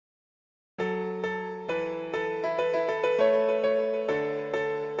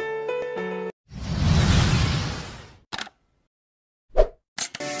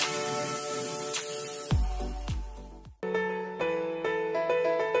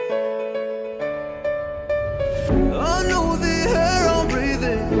I know the air I'm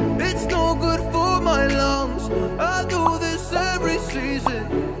breathing, it's no good for my lungs. I do this every season,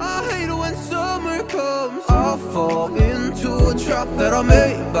 I hate when summer comes. I fall into a trap that I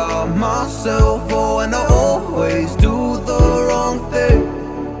made by myself. Oh, and I always do the wrong thing.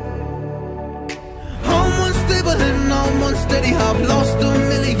 I'm unstable and I'm unsteady, I've lost a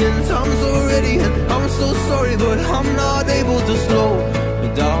million times already, and I'm so sorry, but I'm not able to slow me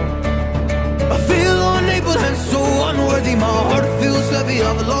down. I feel unable and so unworthy, my heart feels heavy,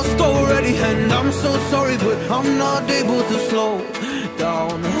 I've lost already, and I'm so sorry, but I'm not able to slow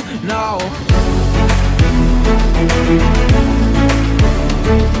down now.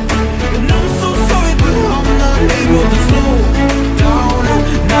 And I'm so sorry, but I'm not able to slow down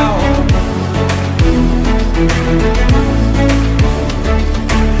now.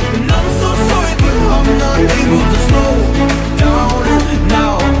 And I'm so sorry, but I'm not able to slow down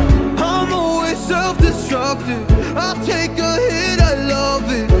now. I'm always self-destructive, I take a hit, I love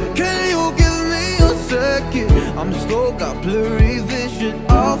it. Can you give me a second? I'm slow, got blurry vision.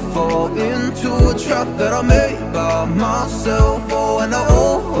 I fall into a trap that I made by myself. Oh, and I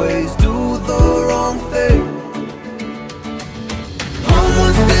always do the wrong thing. I'm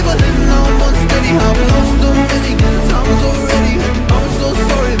unstable and I'm unsteady, I've lost a million times already, and I'm so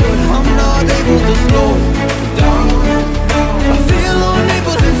sorry, but I'm not able to slow down. I feel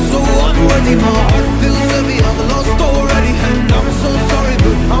unable and so unworthy, my heart feels heavy, I've lost already, and I'm so sorry,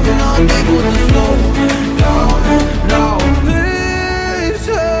 but I'm not able to slow down now. Please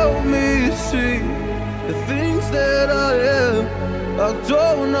help me see the things that I am, I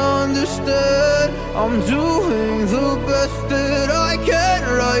don't understand. I'm doing the best that I can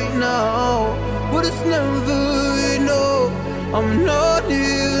right now, but it's never enough. I'm not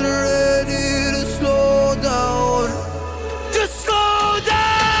even ready to slow down. Just slow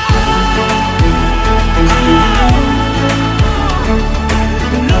down.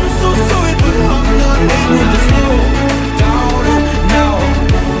 And I'm so sorry, but I'm not able to slow down now.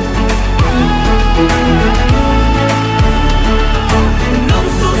 And I'm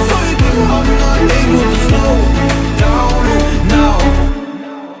so sorry, but I'm not able to slow down now.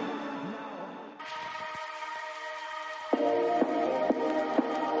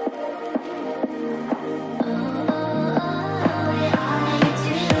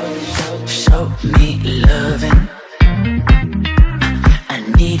 Show me loving, I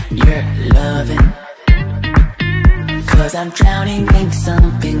need your loving, 'cause I'm drowning in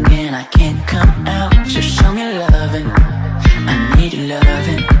something and I can't come out. Just show me loving, I need your loving.